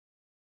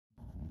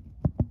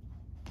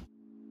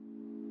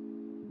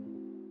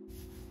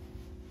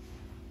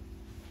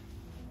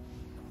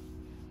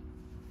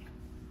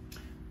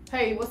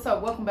Hey, what's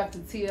up? Welcome back to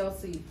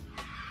TLC.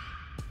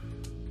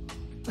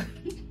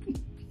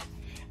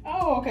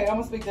 Oh, okay. I'm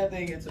gonna speak that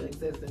thing into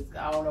existence.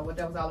 I don't know what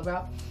that was all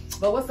about.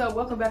 But what's up?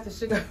 Welcome back to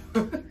Sugar.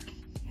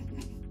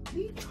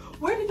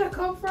 Where did that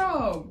come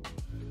from?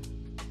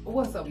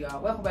 What's up,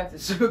 y'all? Welcome back to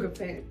Sugar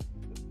Pit.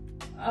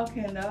 I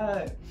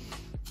cannot.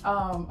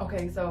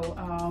 Okay,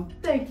 so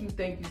thank you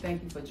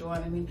for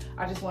joining me.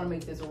 I just want to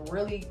make this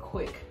really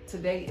quick.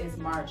 Today is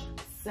March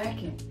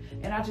 2nd,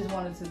 and I just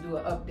wanted to do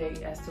an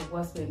update as to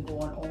what's been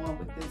going on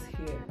with this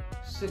here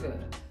sugar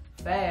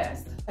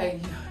fast. Hey,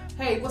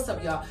 what's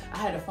up, y'all? I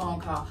had a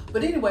phone call,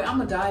 but anyway, I'm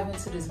gonna dive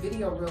into this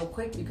video real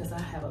quick because I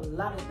have a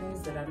lot of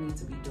things that I need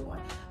to be doing.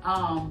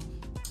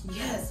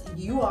 Yes,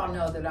 you all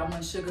know that I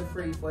went sugar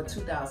free for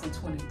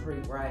 2023,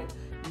 right?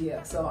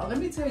 Yeah, so let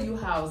me tell you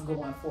how it's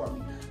going for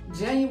me.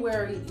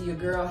 January, your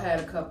girl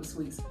had a couple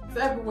sweets.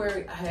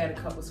 February, I had a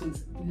couple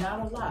sweets, not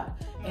a lot.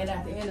 And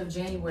at the end of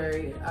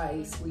January, I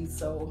ate sweets,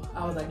 so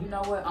I was like, you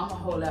know what? I'm gonna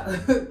hold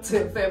out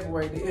till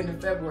February, the end of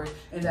February,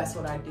 and that's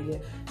what I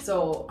did.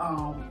 So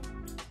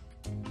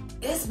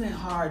it's been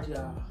hard,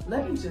 y'all.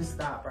 Let me just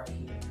stop right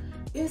here.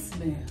 It's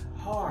been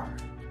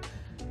hard.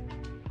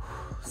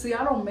 See,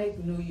 I don't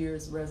make New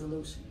Year's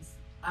resolutions.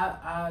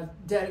 I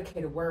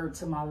dedicate a word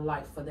to my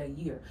life for that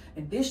year.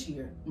 And this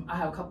year, I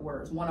have a couple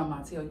words. One of them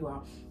I'll tell you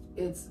all.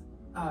 It's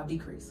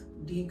decrease.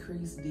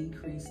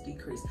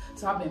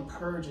 So I've been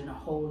purging a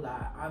whole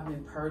lot. I've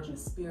been purging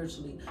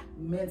spiritually,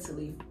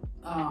 mentally,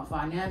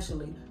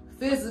 financially,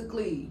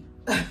 physically.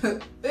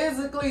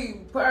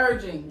 Physically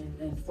purging.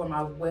 And for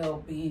my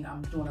well-being,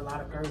 I'm doing a lot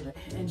of purging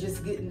and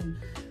just getting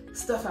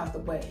stuff out the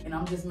way, and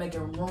I'm just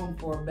making room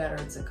for better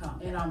to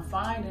come. And I'm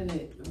finding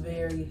it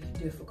very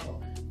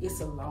difficult. It's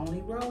a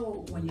lonely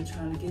road when you're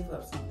trying to give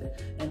up something,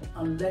 and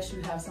unless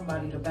you have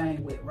somebody to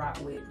bang with, rock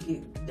with,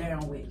 get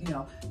down with, you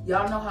know,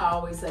 y'all know how I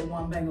always say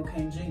one bangle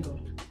can't jingle.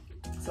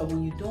 So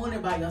when you're doing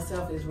it by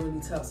yourself, it's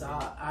really tough. So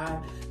I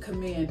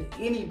commend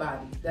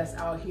anybody that's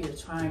out here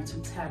trying to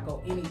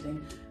tackle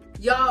anything.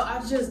 Y'all,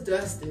 I just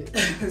dusted.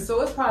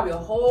 So it's probably a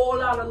whole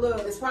lot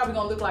of it's probably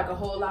gonna look like a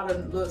whole lot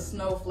of little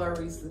snow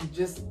flurries.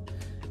 Just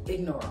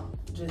ignore them.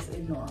 Just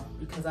ignore them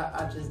because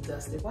I just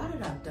dusted. Why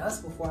did I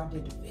dust before I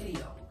did the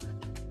video?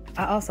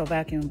 I also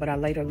vacuumed, but I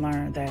later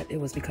learned that it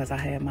was because I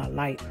had my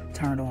light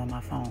turned on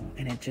my phone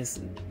and it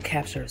just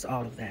captures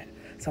all of that.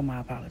 So my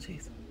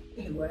apologies.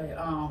 Anyway,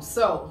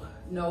 so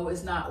no,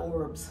 it's not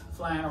orbs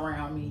flying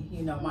around me.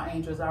 You know, my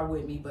angels are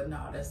with me, but no,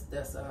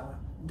 that's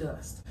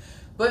dust.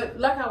 But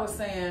like I was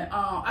saying,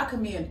 I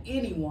commend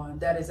anyone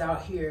that is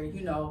out here,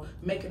 you know,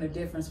 making a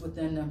difference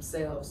within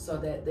themselves so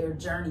that their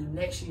journey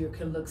next year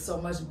can look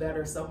so much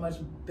better, so much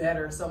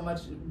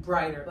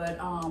brighter. But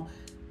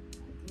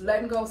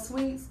letting go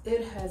sweets,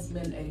 it has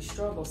been a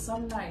struggle.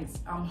 Some nights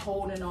I'm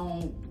holding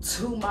on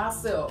to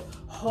myself,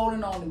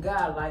 holding on to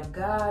God, like,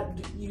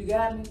 God, you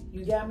got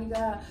me,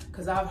 God?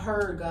 Because I've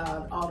heard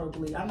God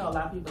audibly. I know a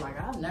lot of people like,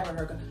 I've never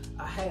heard God.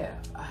 I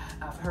have.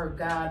 I've heard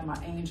God, my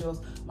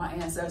angels, my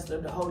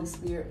ancestor, the Holy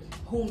Spirit,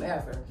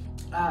 whomever.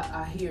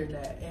 I hear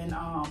that. And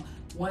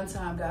one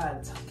time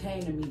God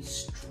came to me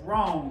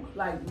strong,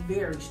 like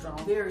very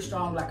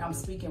strong, like I'm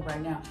speaking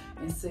right now,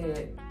 and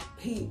said,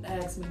 he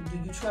asked me, do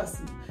you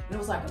trust me? And it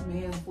was like a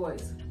man's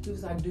voice. He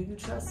was like, do you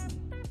trust me?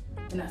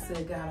 And I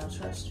said, God, I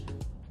trust you.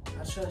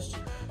 I trust you.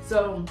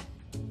 So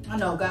I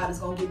know God is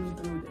going to get me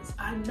through this.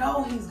 I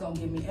know he's going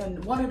to get me.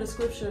 And one of the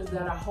scriptures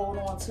that I hold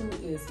on to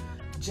is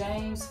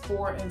James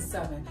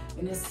 4:7.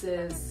 And it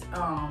says,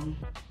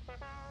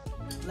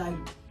 like,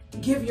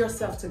 give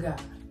yourself to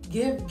God.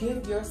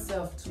 Give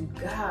yourself to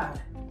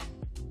God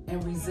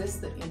and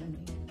resist the enemy,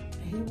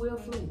 and he will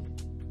flee.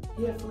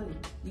 He'll flee.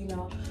 You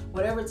know,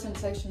 whatever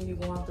temptation you're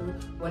going through,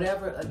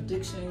 whatever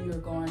addiction you're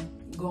going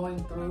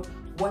through,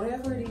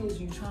 whatever it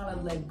is you're trying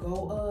to let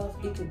go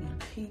of, it could be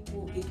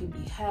people, it could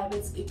be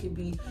habits, it could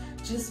be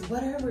just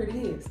whatever it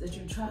is that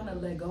you're trying to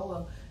let go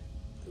of.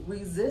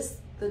 Resist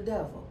the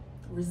devil.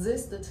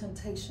 Resist the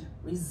temptation.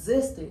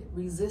 Resist it,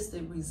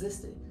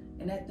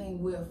 and that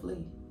thing will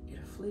flee.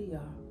 It'll flee,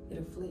 y'all.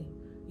 It'll flee.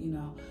 You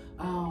know,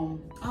 I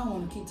don't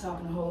want to keep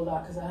talking a whole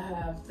lot because I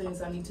have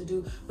things I need to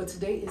do. But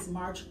today is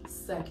March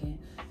 2nd,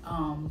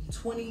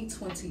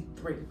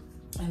 2023.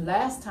 And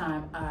last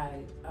time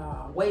I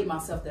weighed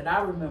myself that I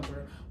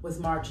remember was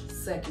March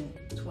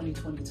 2nd,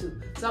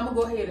 2022. So I'm going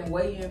to go ahead and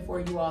weigh in for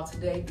you all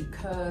today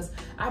because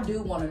I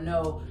do want to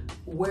know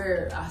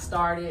where I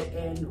started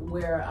and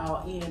where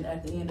I'll end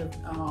at the end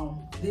of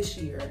this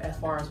year as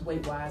far as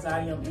weight-wise. I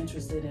am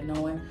interested in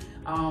knowing.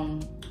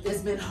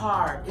 It's been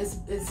hard. It's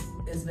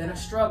been a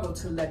struggle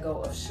to let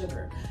go of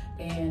sugar.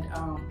 And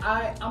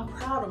I'm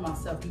proud of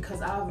myself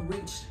because I've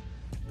reached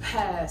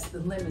past the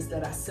limits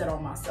that I set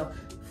on myself.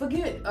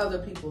 Forget other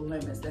people's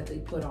limits that they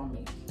put on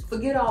me.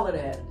 Forget all of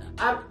that.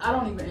 I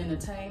don't even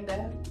entertain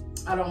that.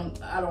 I don't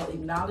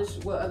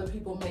acknowledge what other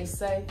people may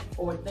say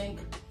or think.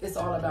 It's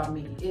all about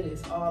me. It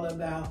is all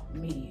about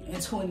me in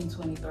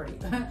 2023.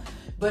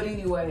 But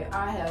anyway,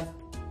 I have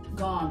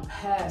gone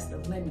past the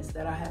limits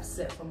that I have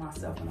set for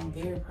myself, and I'm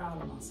very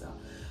proud of myself.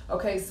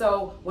 Okay,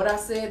 so what I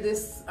said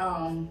this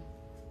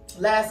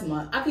last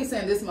month. I keep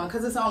saying this month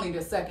because it's only the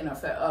 2nd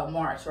of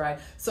March, right?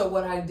 So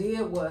what I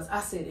did was I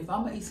said, if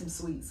I'm gonna eat some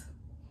sweets,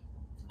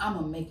 I'm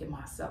gonna make it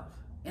myself.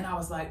 And I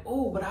was like,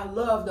 oh, but I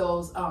love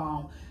those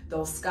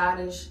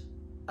Scottish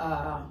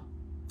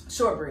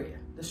shortbread.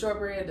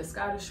 The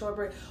Scottish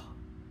shortbread,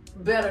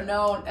 better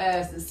known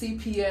as the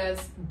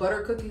CPS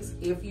butter cookies.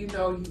 If you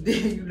know,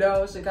 you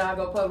know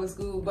Chicago Public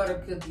School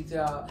butter cookies,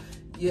 y'all.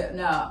 Yeah,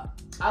 now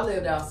I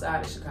lived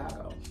outside of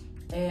Chicago,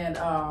 and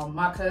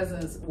my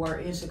cousins were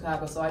in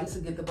Chicago, so I used to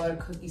get the butter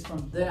cookies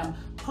from them.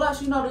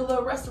 Plus, you know, the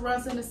little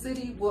restaurants in the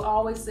city will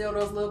always sell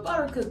those little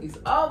butter cookies.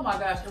 Oh my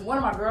gosh! And one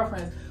of my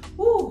girlfriends,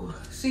 woo,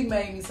 she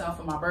made me some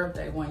for my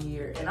birthday one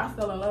year, and I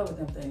fell in love with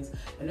them things.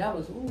 And that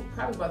was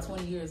probably about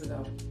 20 years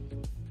ago,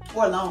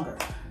 or longer,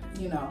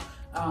 you know.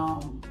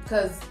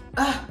 Cause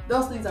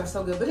those things are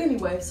so good. But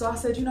anyway, so I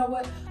said, you know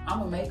what, I'm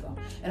gonna make them.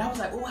 And I was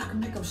like, oh, I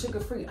can make them sugar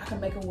free. I can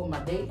make them with my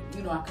date.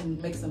 You know, I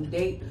can make some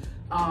date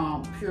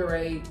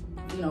puree,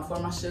 you know, for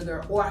my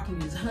sugar, or I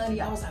can use honey.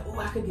 I was like, oh,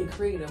 I could get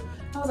creative.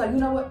 I was like, you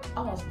know what,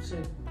 I want some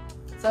sugar.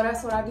 So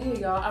that's what I did,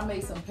 y'all. I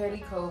made some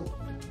petticoat,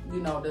 you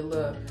know, the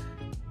little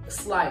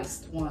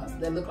sliced ones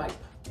that look like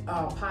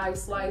pie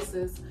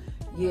slices.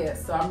 Yeah,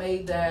 so I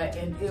made that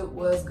and it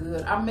was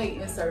good. I may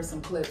insert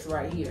some clips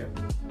right here.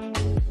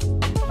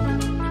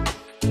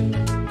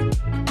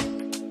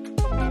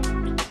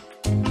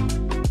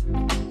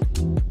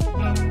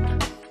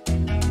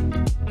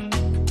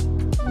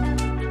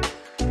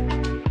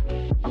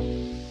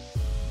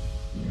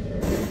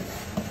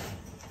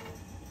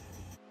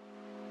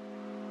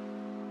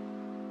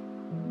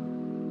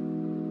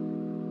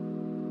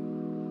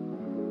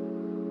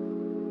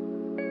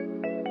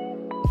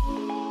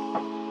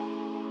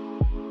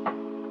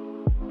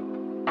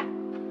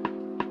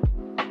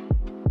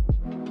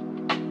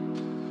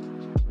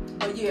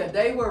 Yeah,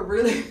 they were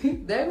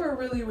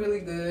really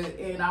good,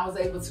 and I was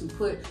able to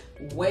put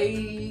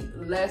way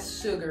less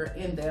sugar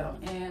in them,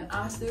 and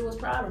I still was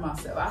proud of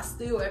myself. I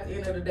still, at the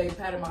end of the day,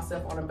 patted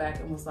myself on the back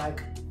and was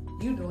like,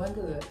 you doing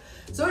good.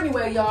 So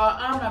anyway, y'all,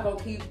 I'm not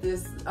gonna keep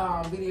this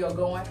video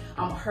going.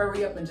 I'm gonna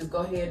hurry up and just go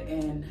ahead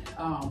and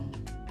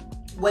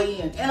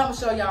weigh in, and I'm gonna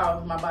show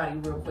y'all my body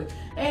real quick.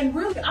 And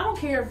really, I don't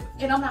care if,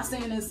 and I'm not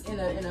saying this in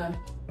a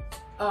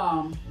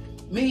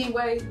mean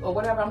way or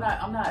whatever. I'm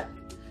not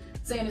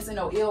saying this in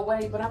no ill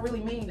way, but I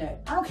really mean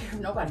that. I don't care if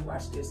nobody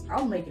watched this.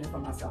 I'm making it for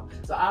myself.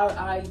 So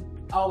I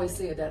always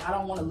said that I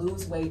don't want to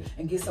lose weight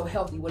and get so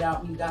healthy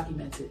without me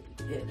documenting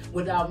it,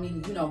 without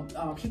me, you know,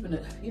 keeping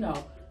it, you know,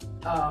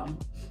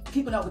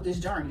 keeping up with this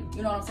journey.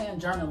 You know what I'm saying?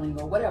 Journaling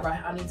or whatever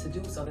I need to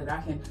do so that I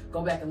can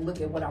go back and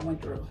look at what I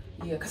went through.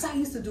 Yeah, because I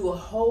used to do a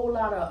whole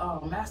lot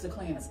of master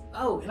plans.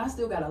 Oh, and I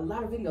still got a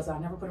lot of videos. I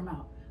never put them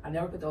out. I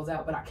never put those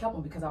out, but I kept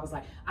them because I was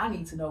like, I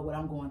need to know what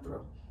I'm going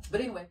through.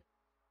 But anyway,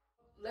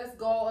 let's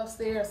go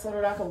upstairs so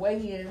that I can weigh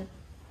in.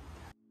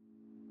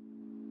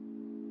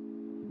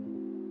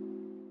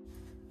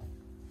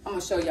 I'm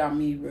gonna show y'all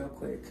me real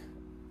quick.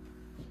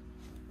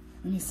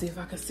 Let me see if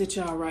I can sit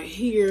y'all right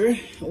here.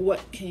 What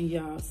can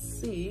y'all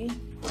see?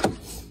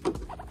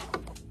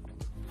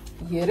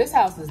 Yeah, this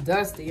house is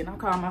dusty, and I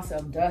call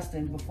myself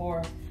dusting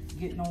before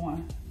getting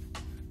on.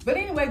 But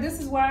anyway,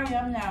 this is where I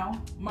am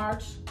now,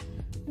 March.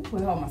 Let me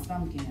put hold my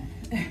stomach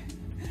in.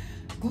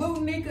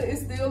 Glutenica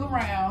is still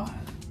around.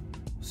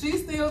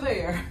 She's still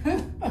there.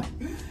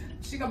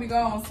 She gonna be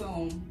gone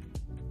soon.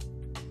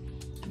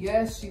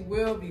 Yes, she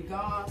will be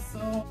gone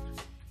soon.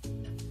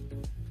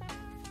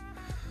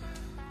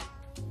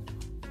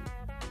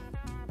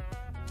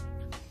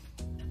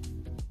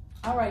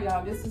 All right,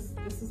 y'all, this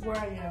is where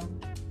I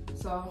am.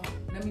 So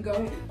let me go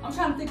ahead. I'm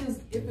trying to think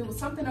if it was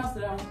something else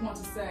that I want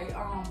to say.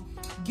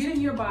 Get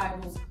in your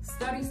Bibles,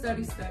 study,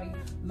 study, study,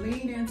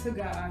 lean into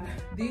God.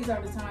 These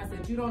are the times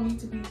that you don't need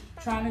to be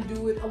trying to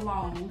do it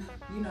alone.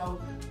 You know,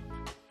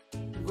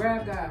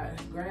 grab God,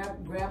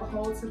 grab a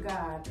hold to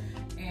God,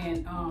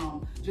 and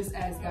just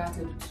ask God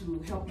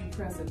to help you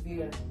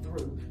persevere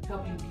through,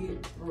 help you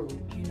get through,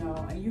 you know,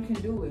 and you can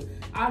do it.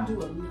 I do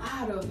a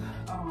lot of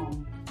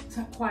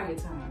quiet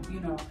time,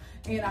 you know,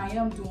 and I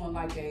am doing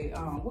like a,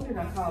 what did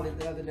I call it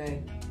the other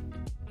day?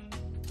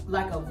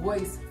 Like a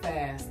voice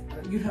fast,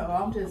 you know.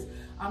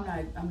 I'm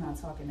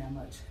not talking that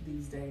much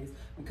these days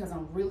because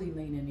I'm really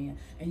leaning in,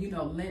 and you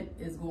know, Lent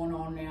is going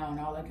on now and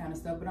all that kind of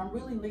stuff, but I'm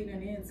really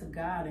leaning into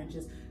God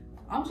and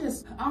I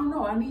don't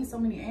know, I need so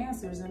many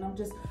answers, and I'm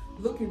just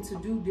looking to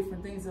do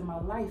different things in my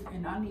life,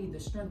 and I need the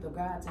strength of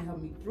God to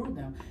help me through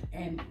them.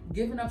 And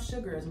giving up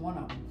sugar is one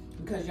of them,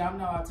 because y'all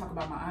know I talk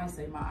about my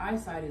eyesight. My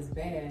eyesight is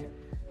bad,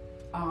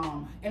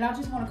 and I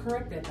just want to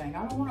correct that thing.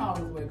 I don't want to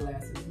always wear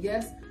glasses.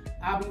 Yes,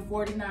 I'll be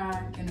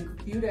 49 in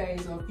a few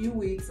days, or a few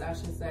weeks, I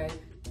should say,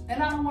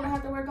 and I don't want to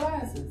have to wear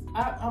glasses.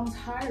 I'm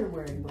tired of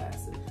wearing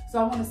glasses. So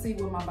I want to see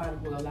what my body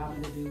will allow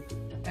me to do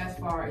as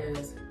far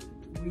as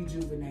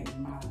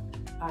rejuvenating my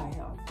eye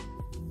health.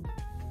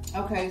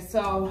 Okay,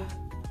 so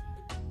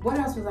what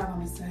else was I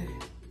going to say?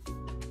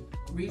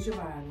 Read your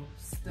Bible,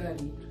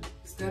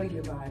 study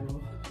your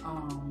Bible,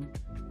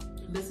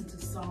 listen to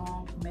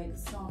songs, make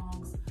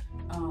songs,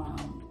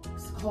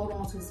 Hold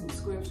on to some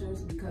scriptures,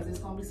 because it's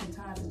gonna be some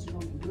times that you're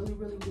gonna be really,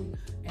 really weak,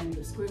 and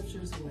the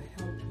scriptures will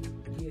help you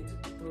get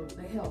through.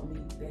 They help me.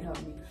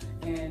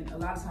 And a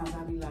lot of times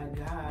I'll be like,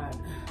 God,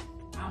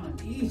 I'm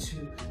gonna need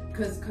you,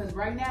 cause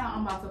right now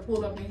I'm about to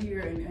pull up in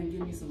here and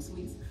give me some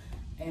sweets.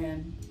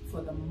 And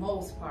for the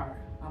most part,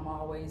 I'm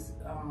always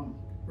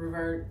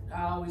revert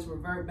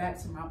back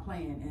to my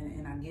plan,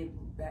 and I get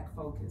back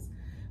focused.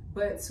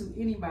 But to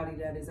anybody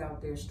that is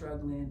out there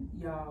struggling,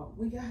 y'all,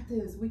 we got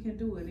this, we can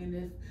do it. And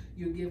if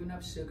you're giving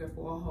up sugar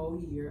for a whole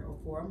year or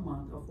for a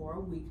month or for a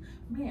week,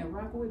 man,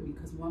 rock with me,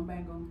 because one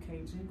bang on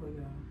can't jingle,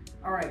 y'all.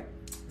 All right,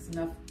 it's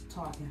enough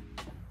talking.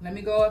 Let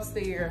me go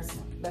upstairs.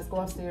 Let's go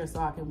upstairs so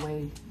I can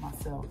weigh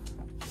myself.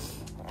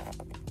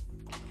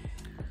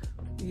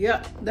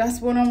 Yep,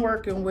 that's what I'm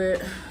working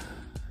with.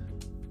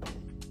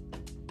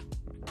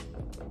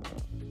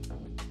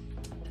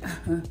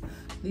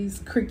 These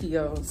creaky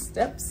old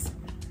steps.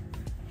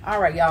 All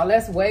right, y'all,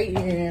 let's weigh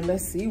in.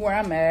 Let's see where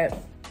I'm at.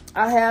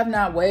 I have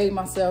not weighed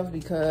myself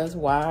because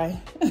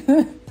why?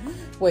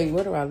 Wait,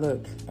 where do I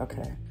look?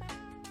 Okay.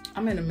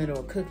 I'm in the middle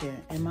of cooking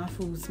and my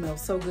food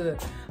smells so good.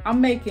 I'm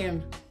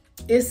making,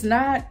 it's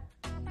not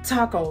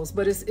tacos,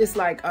 but it's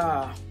like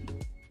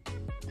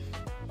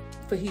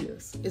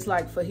fajitas. It's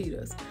like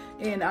fajitas.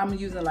 And I'm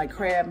using like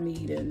crab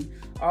meat and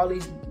all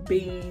these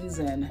beans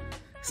and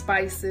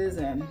spices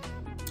and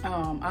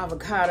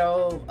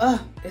avocado.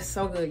 It's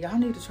so good. Y'all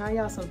need to try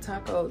y'all some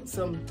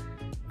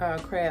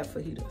crab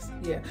fajitas.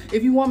 Yeah,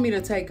 if you want me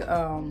to take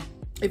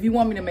if you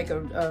want me to make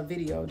a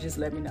video, just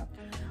let me know.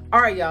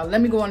 All right, y'all, let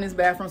me go in this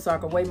bathroom so I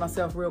can weigh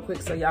myself real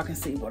quick so y'all can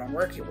see what I'm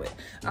working with.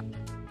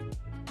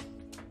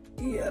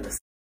 Yeah, let's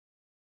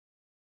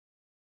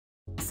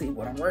see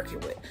what I'm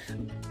working with.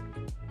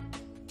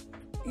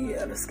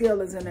 Yeah, the scale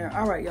is in there.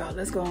 All right, y'all,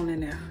 let's go on in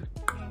there.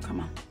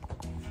 Come on.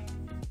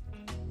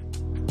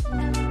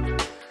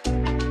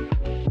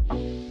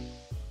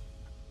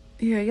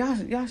 Yeah, y'all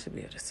should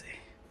be able to see.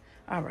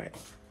 All right.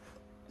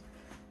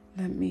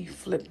 Let me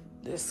flip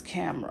this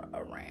camera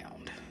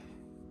around.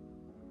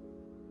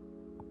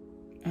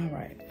 All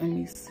right, let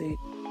me see.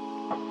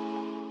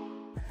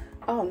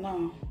 Oh,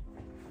 no.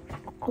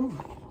 Ooh.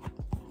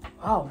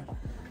 Oh,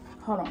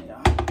 hold on,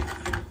 y'all.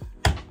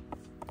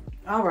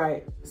 All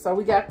right, so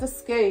we got the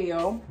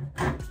scale.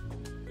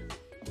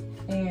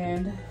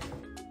 And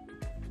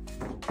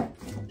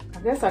I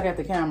guess I got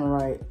the camera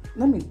right.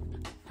 Let me,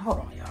 hold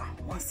on, y'all,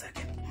 1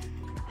 second.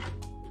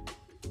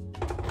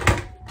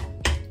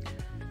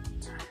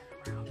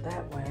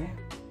 That way.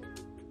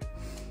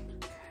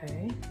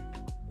 Okay.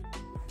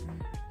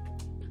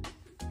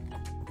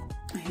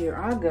 Here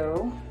I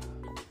go.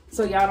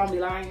 So y'all don't be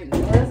lying.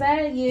 Was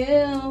that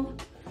you?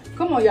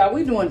 Come on, y'all.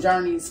 We doing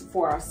journeys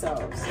for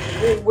ourselves.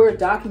 We're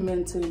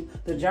documenting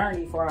the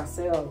journey for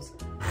ourselves.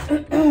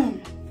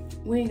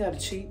 We ain't got to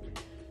cheat.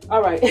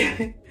 All right.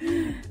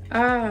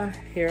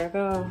 Here I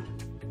go.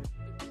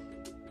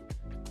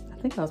 I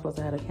think I was supposed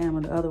to have the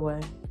camera the other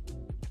way.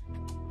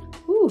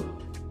 Whew.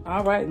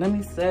 All right, let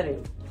me set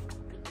it.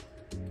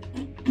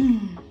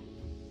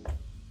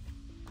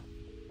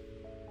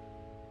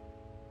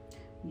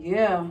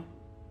 Yeah,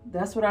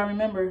 that's what I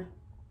remember.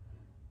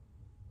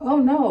 Oh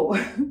no.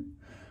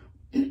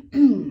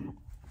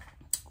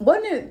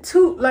 Wasn't it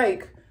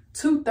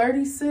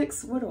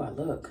 236? Where do I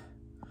look?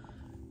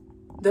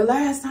 The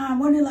last time,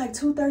 wasn't it like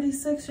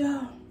 236,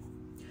 y'all?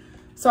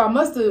 So I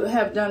must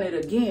have done it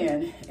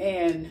again,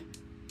 and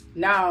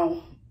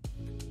now,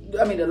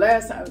 I mean, the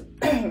last time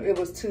it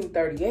was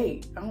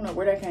 238. I don't know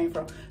where that came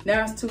from.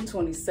 Now it's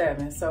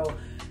 227. So,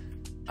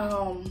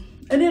 and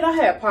then I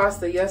had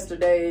pasta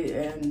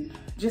yesterday and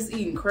just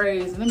eating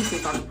crazy. Let me see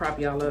if I can prop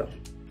y'all up.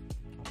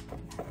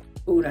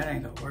 Ooh, that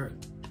ain't gonna work.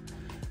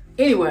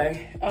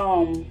 Anyway,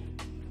 let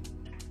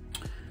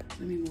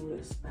me move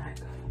this back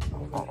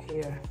over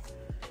here.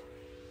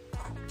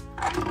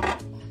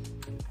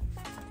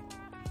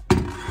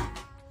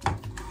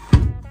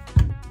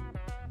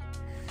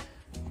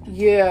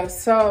 Yeah,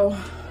 so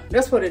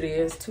that's what it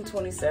is,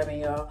 227,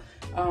 y'all.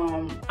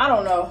 I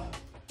don't know.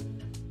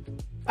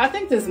 I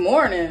think this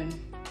morning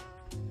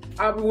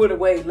I would have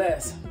weighed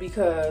less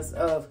because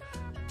of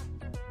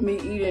me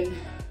eating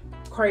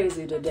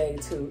crazy today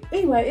too.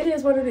 Anyway, it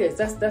is what it is.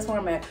 That's where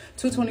I'm at.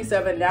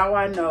 227. Now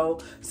I know.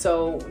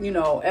 So, you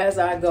know, as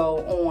I go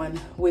on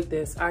with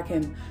this, I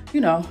can, you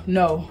know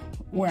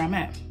where I'm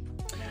at.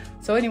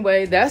 So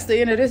anyway, that's the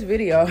end of this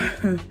video.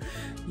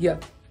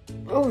 Yep.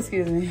 Oh,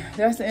 excuse me.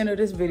 That's the end of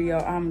this video.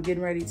 I'm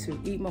getting ready to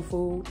eat my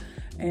food,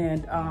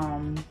 and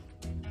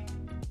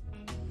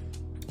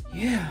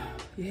yeah,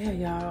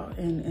 y'all,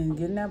 and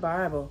getting that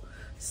Bible,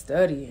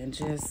 study, and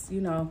just, you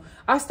know,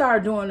 I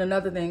started doing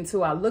another thing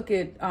too. I look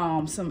at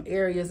some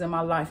areas in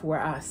my life where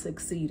I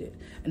succeeded,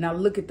 and I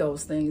look at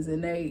those things,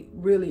 and they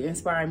really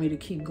inspire me to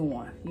keep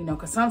going, you know,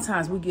 because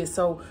sometimes we get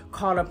so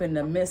caught up in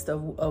the midst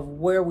of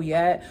where we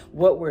at,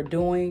 what we're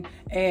doing,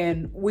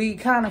 and we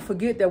kind of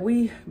forget that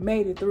we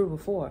made it through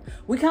before.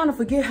 We kind of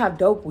forget how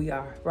dope we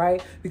are,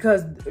 right?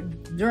 Because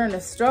during the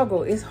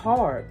struggle, it's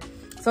hard.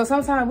 So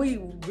sometimes we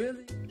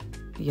really,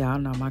 Y'all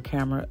know my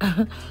camera,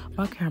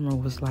 my camera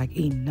was like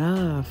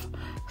enough.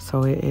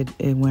 So it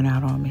went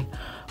out on me.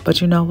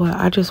 But you know what?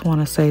 I just want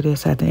to say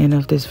this at the end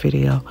of this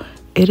video.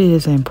 It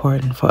is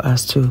important for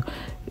us to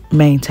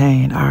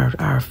maintain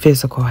our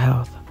physical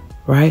health,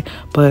 right?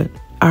 But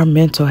our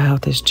mental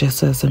health is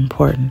just as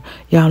important.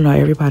 Y'all know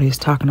everybody's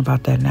talking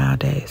about that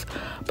nowadays.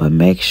 But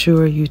make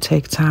sure you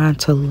take time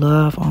to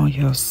love on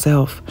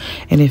yourself.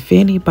 And if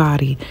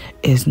anybody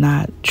is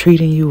not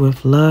treating you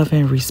with love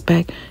and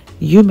respect,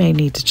 you may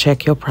need to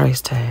check your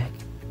price tag.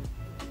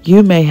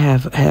 You may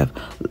have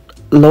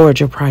lowered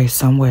your price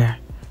somewhere,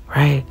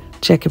 right?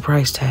 Check your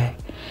price tag.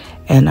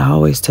 And I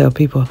always tell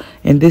people,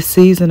 in this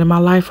season of my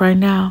life right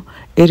now,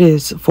 it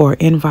is for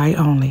invite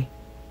only,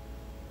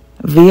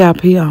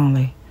 VIP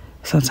only.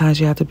 Sometimes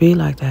you have to be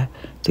like that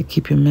to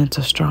keep your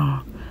mental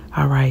strong.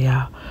 All right,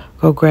 y'all.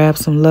 Go grab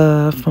some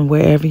love from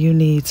wherever you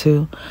need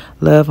to.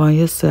 Love on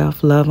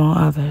yourself, love on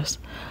others.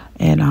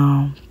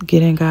 And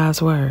get in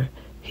God's word.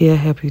 He'll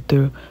help you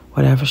through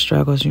whatever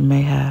struggles you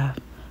may have.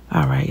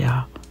 All right,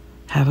 y'all.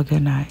 Have a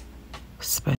good night.